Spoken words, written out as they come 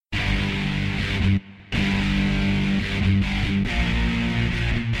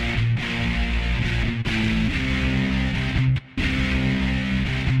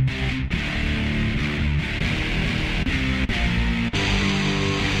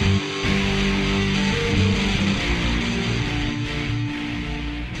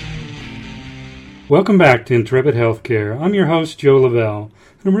Welcome back to Intrepid Healthcare. I'm your host, Joe Lavelle,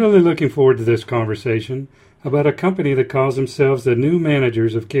 and I'm really looking forward to this conversation about a company that calls themselves the New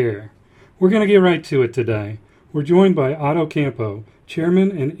Managers of Care. We're going to get right to it today. We're joined by Otto Campo,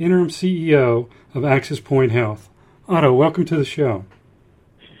 Chairman and Interim CEO of AxisPoint Health. Otto, welcome to the show.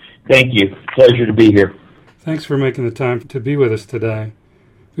 Thank you. Pleasure to be here. Thanks for making the time to be with us today.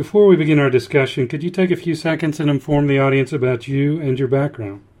 Before we begin our discussion, could you take a few seconds and inform the audience about you and your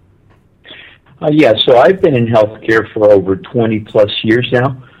background? So I've been in healthcare for over 20 plus years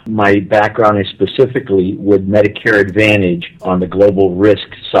now. My background is specifically with Medicare Advantage on the global risk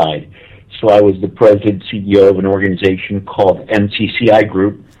side. So I was the president CEO of an organization called MCCI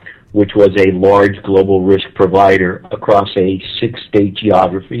Group, which was a large global risk provider across a 6-state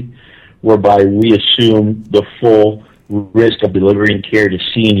geography, whereby we assumed the full risk of delivering care to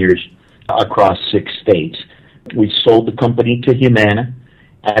seniors across 6 states. We sold the company to Humana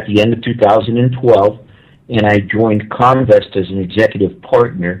at the end of 2012, and I joined Comvest as an executive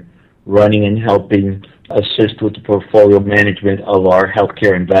partner, running and helping assist with the portfolio management of our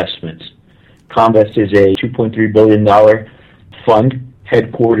healthcare investments. Comvest is a $2.3 billion fund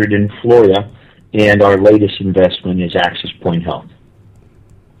headquartered in Florida, and our latest investment is AxisPoint Health.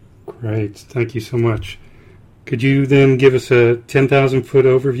 Great. Thank you so much. Could you then give us a 10,000-foot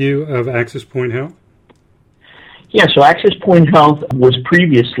overview of AxisPoint Health? So AxisPoint Health was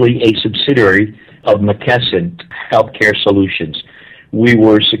previously a subsidiary of McKesson Healthcare Solutions. We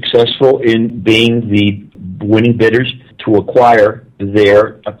were successful in being the winning bidders to acquire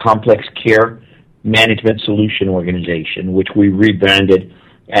their complex care management solution organization, which we rebranded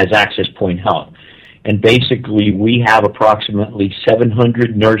as AxisPoint Health. And basically, we have approximately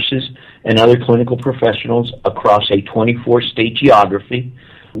 700 nurses and other clinical professionals across a 24-state geography,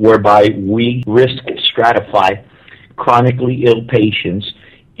 whereby we risk stratify chronically ill patients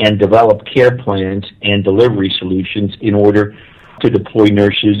and develop care plans and delivery solutions in order to deploy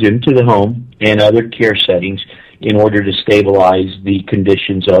nurses into the home and other care settings in order to stabilize the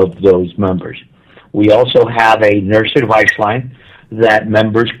conditions of those members. We also have a nurse advice line that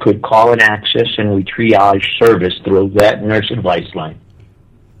members could call and access, and we triage service through that nurse advice line.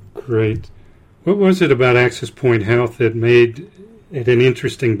 Great. What was it about AxisPoint Health that made it an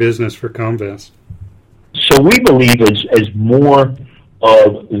interesting business for Comvest? So we believe as more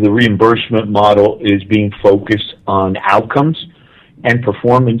of the reimbursement model is being focused on outcomes and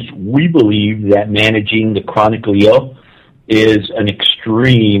performance, we believe that managing the chronically ill is an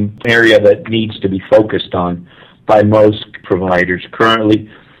extreme area that needs to be focused on by most providers. Currently,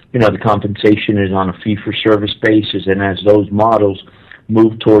 the compensation is on a fee-for-service basis, and as those models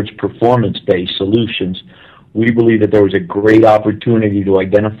move towards performance-based solutions, we believe that there was a great opportunity to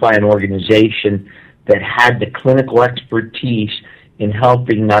identify an organization that had the clinical expertise in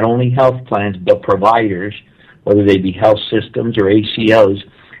helping not only health plans but providers, whether they be health systems or ACOs,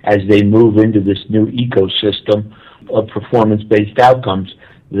 as they move into this new ecosystem of performance-based outcomes,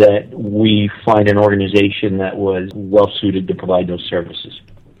 that we find an organization that was well-suited to provide those services.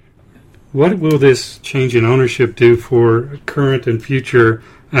 What will this change in ownership do for current and future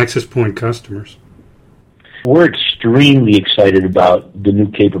AxisPoint customers? We're extremely excited about the new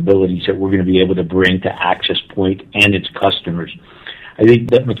capabilities that we're going to be able to bring to AxisPoint and its customers. I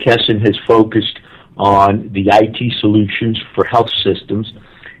think that McKesson has focused on the IT solutions for health systems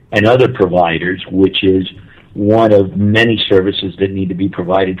and other providers, which is one of many services that need to be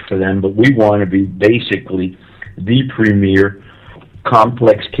provided for them, but we want to be basically the premier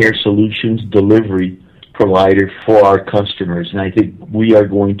complex care solutions delivery provider for our customers. And I think we are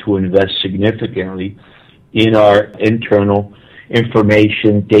going to invest significantly in our internal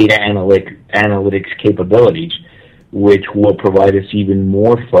information data analytics capabilities, which will provide us even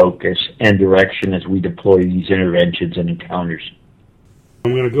more focus and direction as we deploy these interventions and encounters.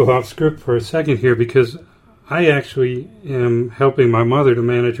 I'm going to go off script for a second here because I actually am helping my mother to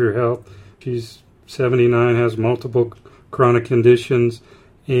manage her health. She's 79, has multiple chronic conditions,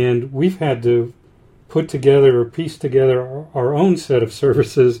 and we've had to put together or piece together our own set of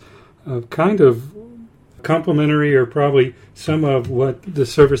services, kind of complementary or probably some of what the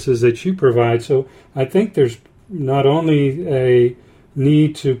services that you provide. So I think there's not only a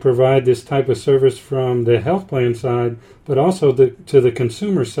need to provide this type of service from the health plan side, but also to the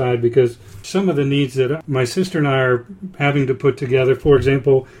consumer side, because some of the needs that my sister and I are having to put together, for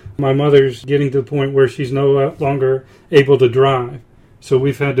example, my mother's getting to the point where she's no longer able to drive. So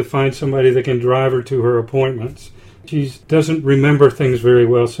we've had to find somebody that can drive her to her appointments. She doesn't remember things very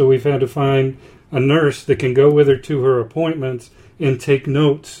well, so we've had to find a nurse that can go with her to her appointments and take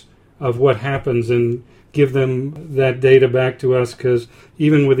notes of what happens. And give them that data back to us, because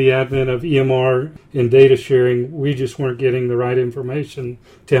even with the advent of EMR and data sharing, we just weren't getting the right information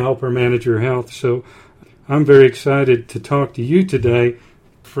to help her manage her health. So I'm very excited to talk to you today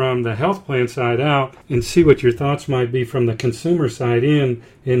from the health plan side out and see what your thoughts might be from the consumer side in.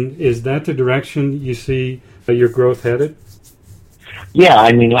 And is that the direction you see your growth headed? Yeah,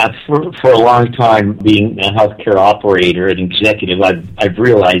 I mean, for a long time, being a healthcare operator and executive, I've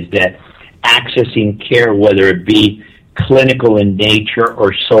realized that accessing care, whether it be clinical in nature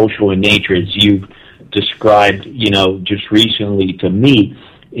or social in nature, as you've described, just recently to me,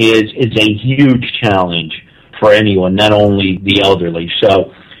 is a huge challenge for anyone, not only the elderly.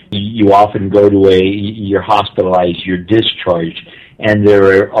 So you often go to you're hospitalized, you're discharged, and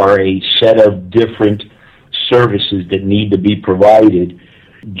there are a set of different services that need to be provided,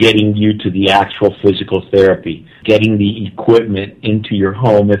 getting you to the actual physical therapy, getting the equipment into your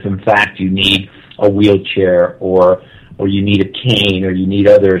home if in fact you need a wheelchair or you need a cane or you need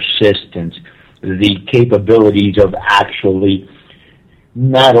other assistance, the capabilities of actually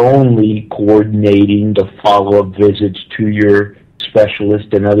not only coordinating the follow-up visits to your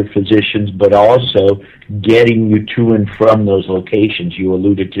specialist and other physicians, but also getting you to and from those locations. You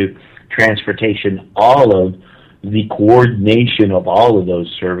alluded to transportation. All of the coordination of all of those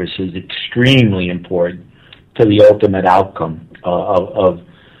services extremely important to the ultimate outcome of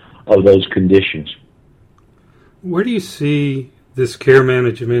those conditions. Where do you see this care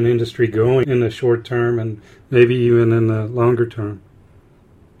management industry going in the short term and maybe even in the longer term?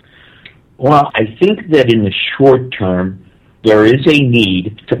 Well, I think that in the short term, there is a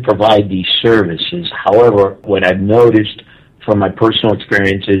need to provide these services. However, what I've noticed from my personal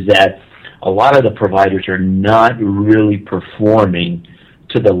experience is that a lot of the providers are not really performing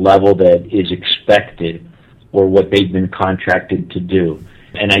to the level that is expected or what they've been contracted to do.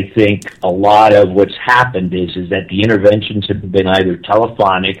 And I think a lot of what's happened is that the interventions have been either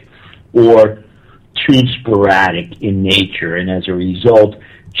telephonic or too sporadic in nature, and as a result,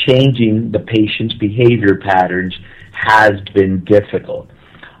 changing the patient's behavior patterns has been difficult.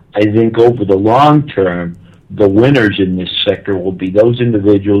 I think over the long term, the winners in this sector will be those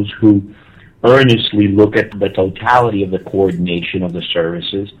individuals who earnestly look at the totality of the coordination of the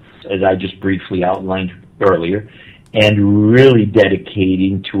services, as I just briefly outlined earlier, and really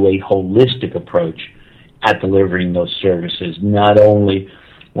dedicating to a holistic approach at delivering those services. Not only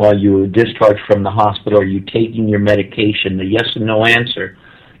while you are discharged from the hospital are you taking your medication, the yes and no answer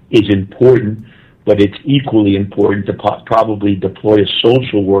is important, but it's equally important to probably deploy a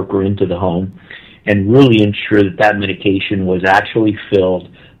social worker into the home and really ensure that that medication was actually filled,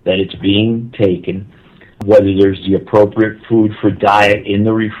 that it's being taken, whether there's the appropriate food for diet in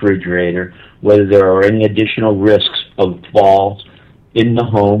the refrigerator, whether there are any additional risks of falls in the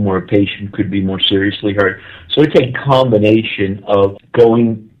home where a patient could be more seriously hurt. So it's a combination of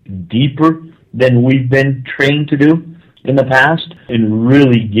going deeper than we've been trained to do in the past and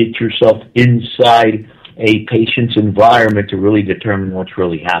really get yourself inside a patient's environment to really determine what's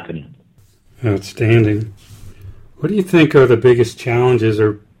really happening. Outstanding. What do you think are the biggest challenges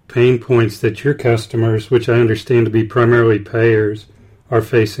or pain points that your customers, which I understand to be primarily payers, are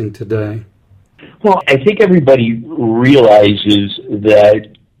facing today? Well, I think everybody realizes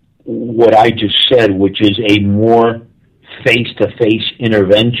that what I just said, which is a more face-to-face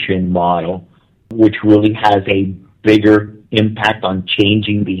intervention model, which really has a bigger impact on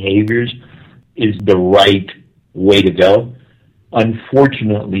changing behaviors, is the right way to go.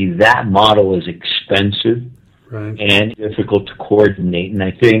 Unfortunately, that model is expensive, right, and difficult to coordinate. And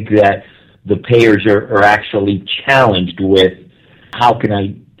I think that the payers are actually challenged with, how can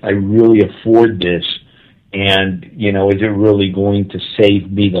I really afford this? And, is it really going to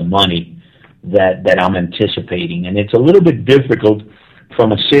save me the money that I'm anticipating? And it's a little bit difficult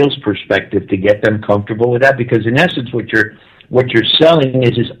from a sales perspective to get them comfortable with that, because in essence what you're selling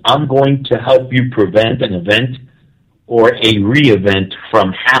is I'm going to help you prevent an event or a re-event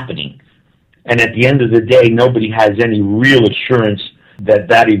from happening. And at the end of the day, nobody has any real assurance that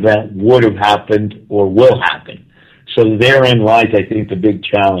that event would have happened or will happen. So therein lies, I think, the big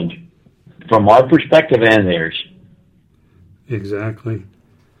challenge from our perspective and theirs. Exactly.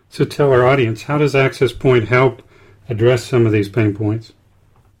 So tell our audience, how does AxisPoint help address some of these pain points?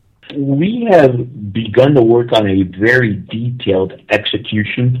 We have begun to work on a very detailed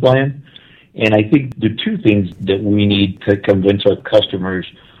execution plan, and I think the two things that we need to convince our customers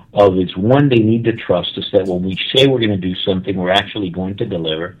of is, one, they need to trust us that when we say we're going to do something, we're actually going to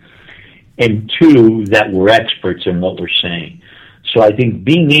deliver, and two, that we're experts in what we're saying. So I think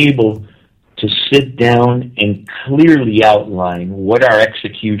being able to sit down and clearly outline what our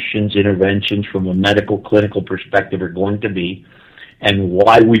executions, interventions from a medical clinical perspective are going to be and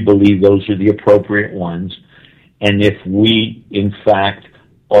why we believe those are the appropriate ones. And if we, in fact,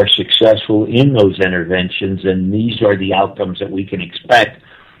 are successful in those interventions and these are the outcomes that we can expect,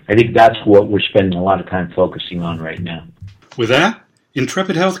 I think that's what we're spending a lot of time focusing on right now. With that,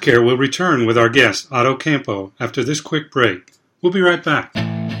 Intrepid Healthcare will return with our guest, Otto Campo, after this quick break. We'll be right back.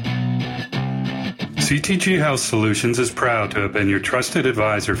 CTG Health Solutions is proud to have been your trusted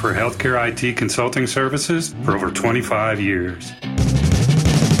advisor for healthcare IT consulting services for over 25 years.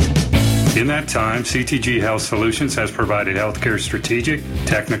 In that time, CTG Health Solutions has provided healthcare strategic,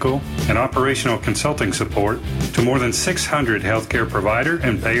 technical, and operational consulting support to more than 600 healthcare provider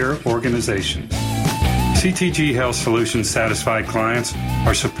and payer organizations. CTG Health Solutions satisfied clients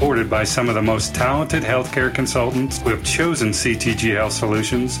are supported by some of the most talented healthcare consultants who have chosen CTG Health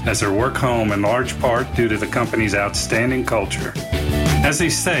Solutions as their work home in large part due to the company's outstanding culture. As they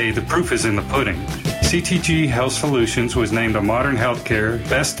say, the proof is in the pudding. CTG Health Solutions was named a Modern Healthcare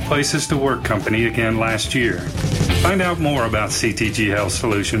Best Places to Work company again last year. Find out more about CTG Health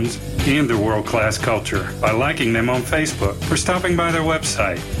Solutions and their world-class culture by liking them on Facebook or stopping by their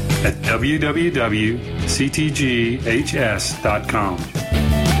website at www.ctghs.com.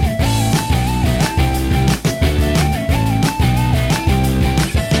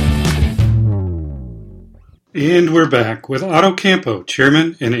 And we're back with Otto Campo,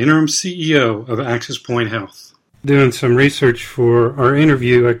 Chairman and Interim CEO of AxisPoint Health. Doing some research for our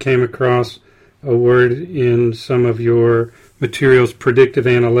interview, I came across a word in some of your materials, predictive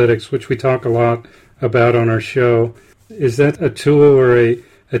analytics, which we talk a lot about on our show. Is that a tool or a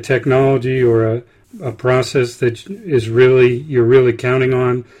technology or a process that you're really counting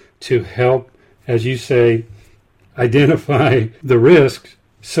on to help, as you say, identify the risks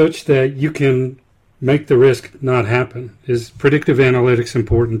such that you can make the risk not happen? Is predictive analytics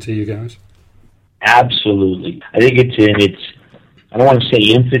important to you guys? Absolutely. I think it's in its, I don't want to say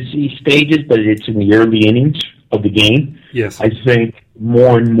infancy stages, but it's in the early innings of the game. Yes. I think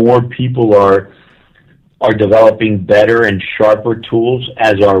more and more people are developing better and sharper tools,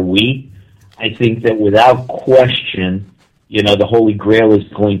 as are we. I think that without question, the Holy Grail is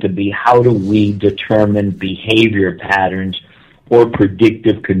going to be how do we determine behavior patterns or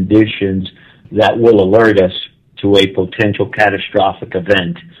predictive conditions that will alert us to a potential catastrophic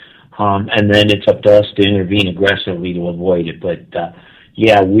event. And then it's up to us to intervene aggressively to avoid it. But,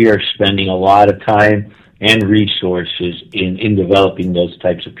 we are spending a lot of time and resources in developing those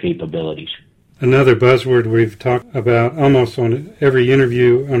types of capabilities. Another buzzword we've talked about almost on every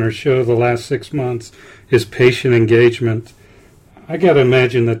interview on our show the last 6 months is patient engagement. I got to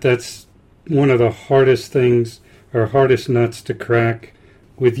imagine that that's one of the hardest things or hardest nuts to crack,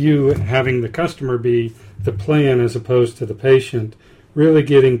 with you having the customer be the plan as opposed to the patient, really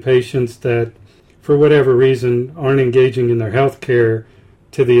getting patients that, for whatever reason, aren't engaging in their health care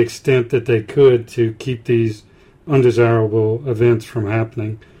to the extent that they could to keep these undesirable events from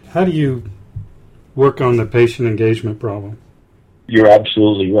happening. How do you work on the patient engagement problem? You're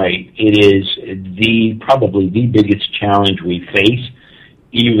absolutely right. It is probably the biggest challenge we face,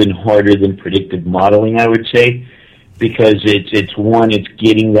 even harder than predictive modeling, I would say, because it's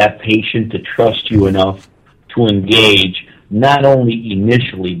getting that patient to trust you enough to engage, not only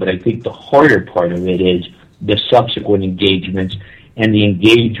initially, but I think the harder part of it is the subsequent engagements and the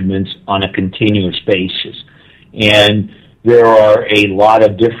engagements on a continuous basis. And there are a lot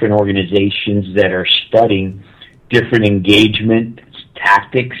of different organizations that are studying different engagement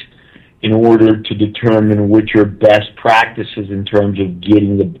tactics in order to determine which are best practices in terms of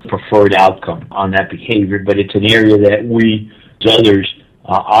getting the preferred outcome on that behavior. But it's an area that we, as others,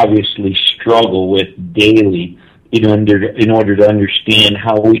 obviously struggle with daily in order to understand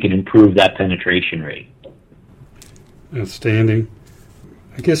how we can improve that penetration rate. Outstanding.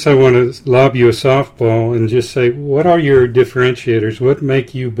 I guess I want to lob you a softball and just say, what are your differentiators? What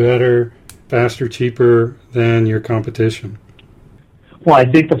make you better, faster, cheaper than your competition? Well, I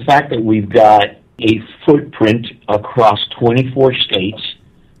think the fact that we've got a footprint across 24 states,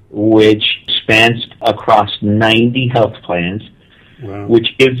 which spans across 90 health plans, wow,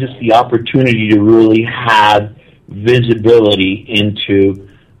 which gives us the opportunity to really have visibility into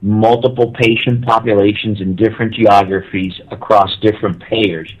multiple patient populations in different geographies across different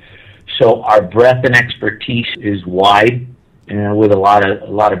payers. So our breadth and expertise is wide, and with a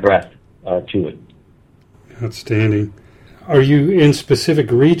lot of breadth to it. Outstanding. Are you in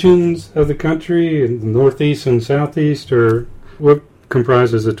specific regions of the country, in the Northeast and Southeast, or what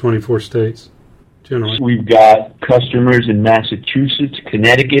comprises the 24 states generally? We've got customers in Massachusetts,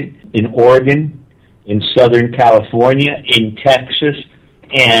 Connecticut, in Oregon, in Southern California, in Texas,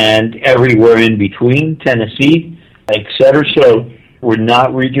 and everywhere in between, Tennessee, etc. So we're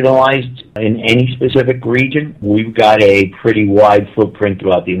not regionalized in any specific region. We've got a pretty wide footprint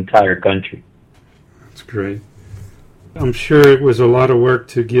throughout the entire country. That's great. I'm sure it was a lot of work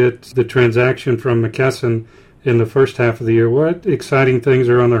to get the transaction from McKesson in the first half of the year. What exciting things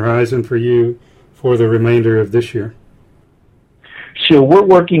are on the horizon for you for the remainder of this year? So we're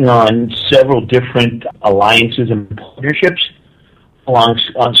working on several different alliances and partnerships along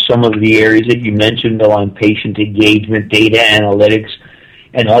some of the areas that you mentioned, along patient engagement, data analytics,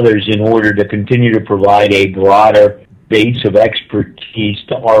 and others, in order to continue to provide a broader base of expertise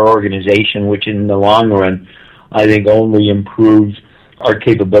to our organization, which in the long run, I think only improves our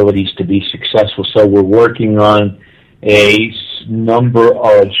capabilities to be successful. So we're working on a number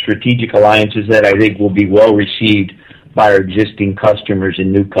of strategic alliances that I think will be well received by our existing customers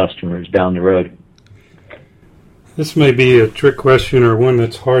and new customers down the road. This may be a trick question or one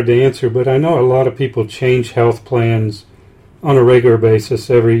that's hard to answer, but I know a lot of people change health plans on a regular basis,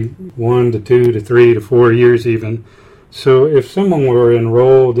 every 1 to 2 to 3 to 4 years even. So if someone were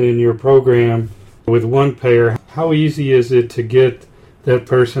enrolled in your program with one payer, how easy is it to get that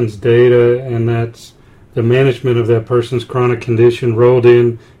person's data and that's the management of that person's chronic condition rolled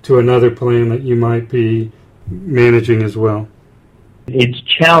in to another plan that you might be managing as well? It's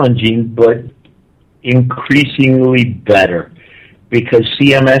challenging, but increasingly better, because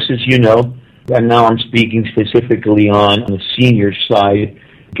CMS, as you know, and now I'm speaking specifically on the senior side,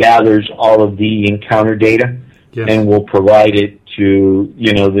 gathers all of the encounter data. Yes. And will provide it to,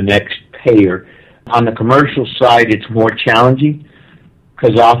 the next payer. On the commercial side, it's more challenging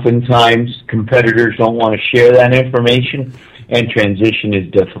because oftentimes competitors don't want to share that information, and transition is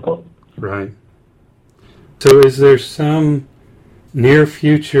difficult. Right. So is there some near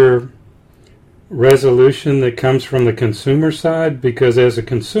future resolution that comes from the consumer side? Because as a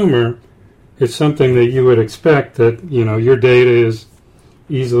consumer, it's something that you would expect that, your data is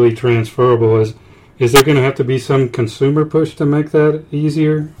easily transferable. Is there going to have to be some consumer push to make that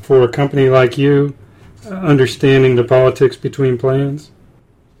easier for a company like you, understanding the politics between plans?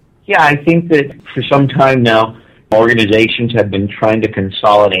 Yeah, I think that for some time now, organizations have been trying to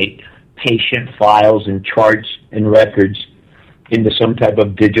consolidate patient files and charts and records into some type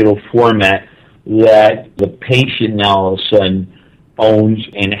of digital format that the patient now all of a sudden owns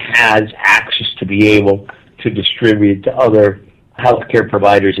and has access to be able to distribute to other healthcare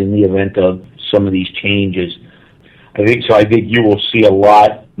providers in the event of some of these changes. I think you will see a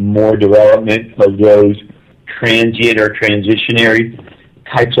lot more development of those transient or transitionary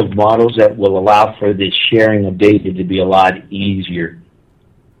types of models that will allow for this sharing of data to be a lot easier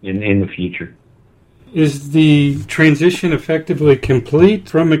in the future. Is the transition effectively complete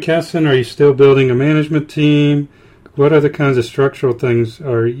from McKesson? Are you still building a management team? What other kinds of structural things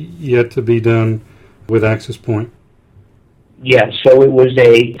are yet to be done with AxisPoint? Yeah, so it was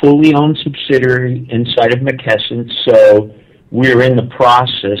a fully owned subsidiary inside of McKesson, so we're in the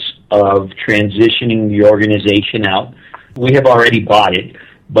process of transitioning the organization out. We have already bought it,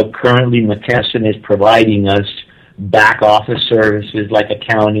 but currently McKesson is providing us back office services like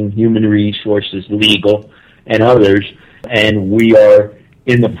accounting, human resources, legal, and others, and we are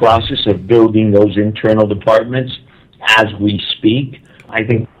in the process of building those internal departments as we speak. I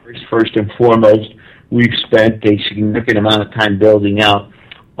think first and foremost, we've spent a significant amount of time building out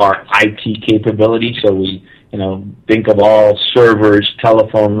our IT capability. So we, think of all servers,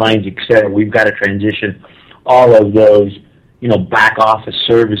 telephone lines, etc. We've got to transition all of those, back office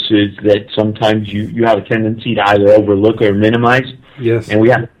services that sometimes you have a tendency to either overlook or minimize. Yes. And we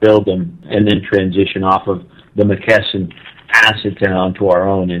have to build them and then transition off of the McKesson assets and onto our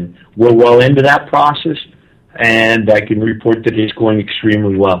own. And we're well into that process, and I can report that it's going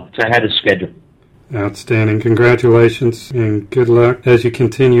extremely well. It's ahead of schedule. Outstanding. Congratulations and good luck as you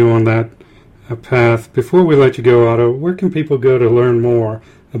continue on that path. Before we let you go, Otto, where can people go to learn more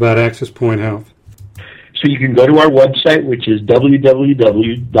about AxisPoint Health? So you can go to our website, which is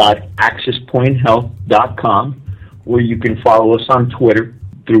www.axispointhealth.com, where you can follow us on Twitter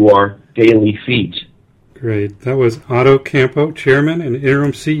through our daily feeds. Great. That was Otto Campo, Chairman and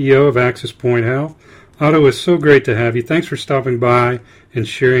Interim CEO of AxisPoint Health. Otto, it's so great to have you. Thanks for stopping by and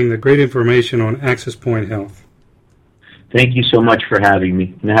sharing the great information on AxisPoint Health. Thank you so much for having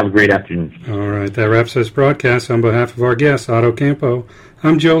me, and have a great afternoon. All right, that wraps this broadcast. On behalf of our guest, Otto Campo,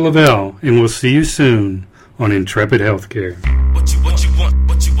 I'm Joe Lavelle, and we'll see you soon on Intrepid Healthcare.